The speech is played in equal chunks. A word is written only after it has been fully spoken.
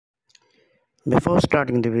Before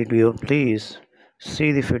starting the video, please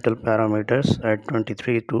see the fetal parameters at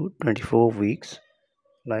 23 to 24 weeks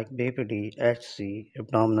like BPD, HC,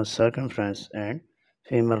 abdominal circumference and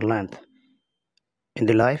femur length. In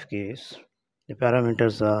the live case, the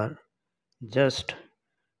parameters are just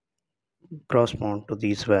correspond to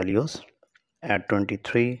these values at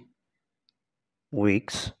 23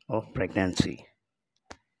 weeks of pregnancy.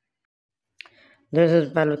 This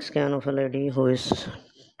is pelvic scan of a lady who is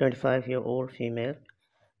 25-year-old female.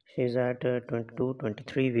 She's at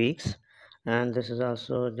 22-23 weeks, and this is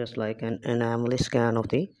also just like an anomaly scan of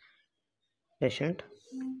the patient.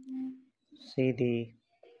 See the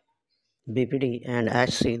BPD and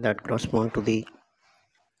HC that correspond to the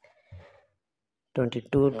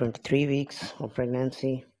 22-23 weeks of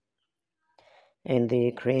pregnancy. In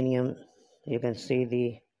the cranium, you can see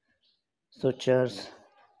the sutures,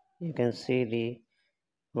 you can see the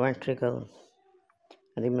ventricle,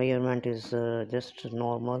 and the measurement is just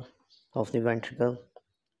normal of the ventricle,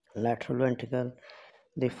 lateral ventricle,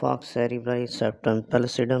 the falx cerebri, septum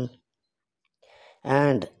pellucidum.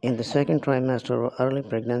 And in the second trimester of early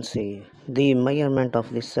pregnancy, the measurement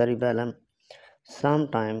of the cerebellum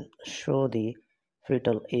sometimes show the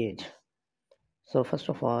fetal age. So first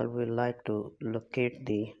of all, we like to locate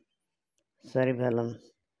the cerebellum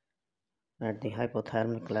at the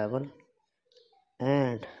hypothalamic level,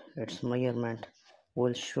 and its measurement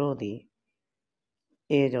will show the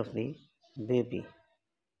age of the baby.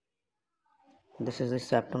 This is the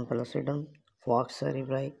septum pellucidum, falx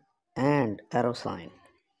cerebri, and arrow sign.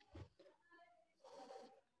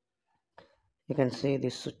 You can see the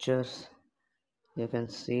sutures, you can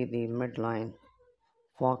see the midline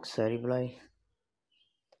falx cerebri.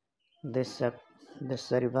 This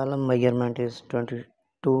cerebellum measurement is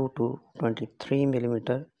 22 to 23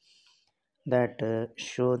 millimeter. That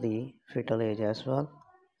show the fetal age as well.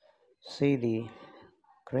 See the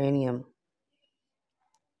cranium.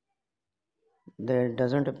 There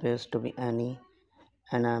doesn't appear to be any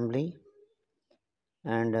anomaly,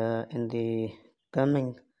 and in the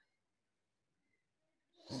coming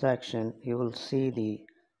section you will see the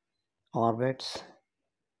orbits.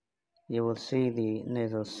 You will see the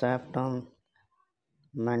nasal septum,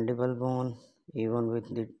 mandible bone. Even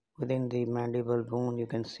within the mandible bone, you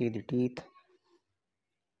can see the teeth.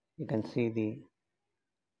 You can see the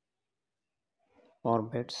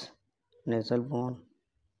orbits, nasal bone,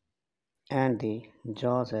 and the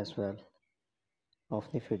jaws as well of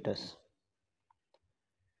the fetus.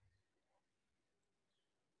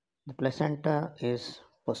 The placenta is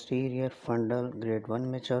posterior fundal grade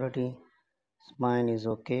 1 maturity. Spine is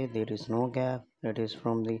okay, there is no gap. It is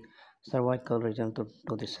from the cervical region to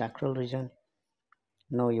the sacral region.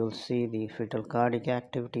 Now you'll see the fetal cardiac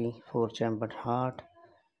activity, 4-chambered heart.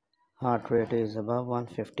 Heart rate is above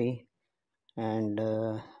 150, and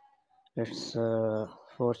its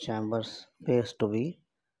 4 chambers appears to be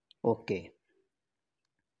okay.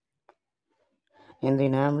 In the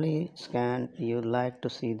anomaly scan, you like to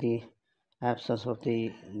see the absence of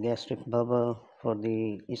the gastric bubble for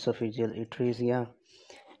the esophageal atresia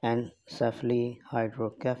and cephaly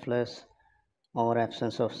hydrocephalus, or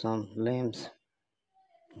absence of some limbs.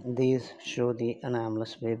 These show the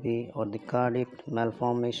anomalous baby or the cardiac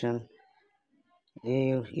malformation.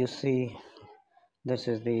 You see, this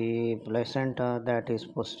is the placenta that is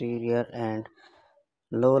posterior and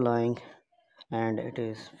low lying, and it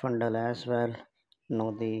is fundal as well.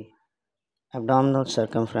 Now the abdominal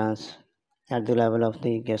circumference at the level of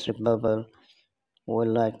the gastric bubble, we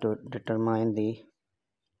like to determine the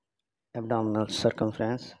abdominal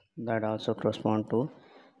circumference that also correspond to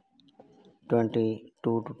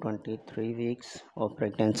 22 to 23 weeks of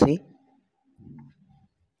pregnancy.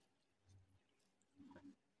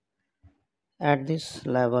 At this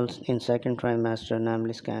levels in second trimester,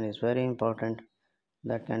 anomaly scan is very important.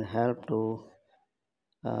 That can help to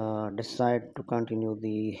decide to continue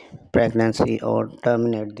the pregnancy or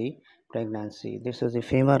terminate the pregnancy. This is the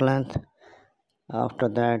femur length. After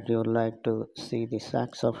that, you would like to see the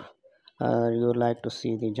sex of you would like to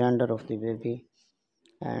see the gender of the baby,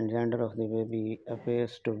 and gender of the baby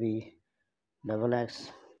appears to be double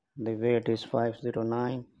X. The weight is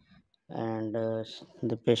 509, and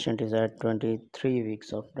the patient is at 23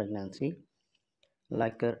 weeks of pregnancy.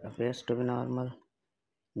 Liker appears to be normal.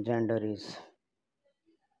 Gender is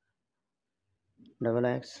double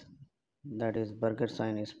X, that is Burger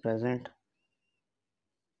sign is present.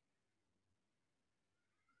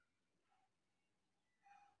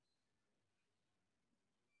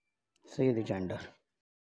 See the gender.